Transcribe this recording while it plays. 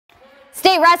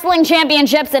State Wrestling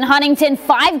Championships in Huntington,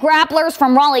 5 grapplers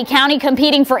from Raleigh County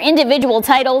competing for individual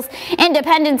titles.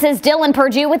 Independence's Dylan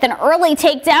Purdue with an early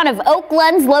takedown of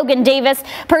Oakland's Logan Davis.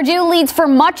 Purdue leads for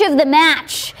much of the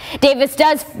match. Davis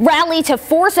does rally to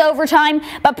force overtime,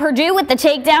 but Purdue with the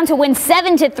takedown to win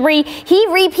 7-3. He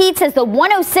repeats as the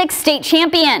 106 state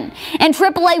champion. In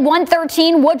AAA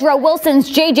 113, Woodrow Wilson's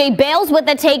J.J. Bales with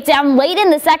the takedown late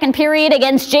in the second period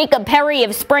against Jacob Perry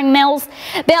of Spring Mills.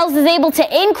 Bales is able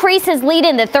to increase his lead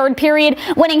in the third period,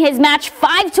 winning his match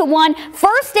 5-1.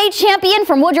 First state champion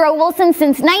from Woodrow Wilson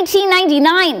since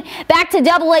 1999. Back to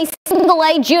AA Single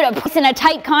A, Judah Price in a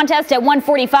tight contest at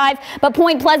 145, but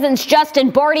Point Pleasant's Justin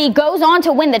Barty goes on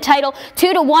to win the title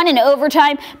 2-1 in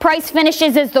overtime. Price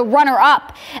finishes as the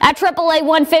runner-up. At AAA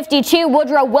 152,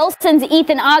 Woodrow Wilson's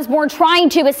Ethan Osborne trying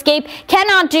to escape,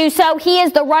 cannot do so. He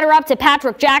is the runner-up to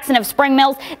Patrick Jackson of Spring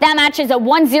Mills. That match is a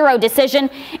 1-0 decision.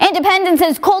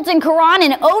 Independence's Colton Caron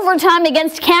in overtime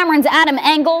against Cameron's Adam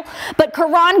Engel, but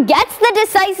Caron gets the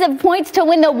decisive points to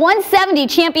win the 170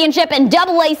 championship in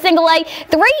AA Single A.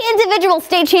 3 individual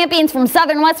state champions from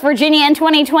Southern West Virginia in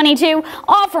 2022,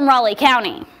 all from Raleigh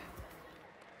County.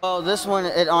 Well, this one,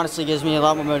 it honestly gives me a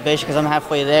lot more motivation because I'm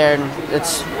halfway there, and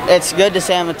it's good to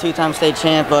say I'm a 2-time state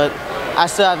champ, but I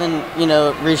still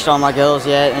haven't, reached all my goals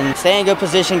yet. And stay in good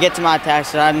position, get to my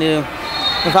attacks. That I knew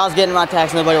if I was getting my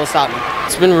attacks, nobody will stop me.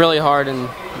 It's been really hard and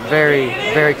very,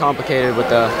 very complicated with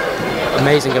the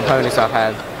amazing opponents I've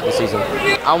had this season.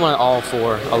 I want all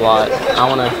 4 a lot. I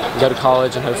want to go to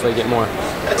college and hopefully get more.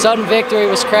 Sudden victory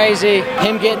was crazy.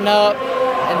 Him getting up,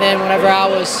 and then whenever I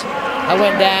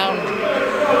went down,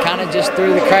 kind of just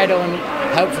threw the cradle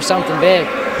and hoped for something big.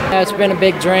 It's been a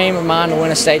big dream of mine to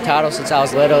win a state title since I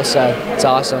was little, so it's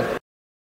awesome.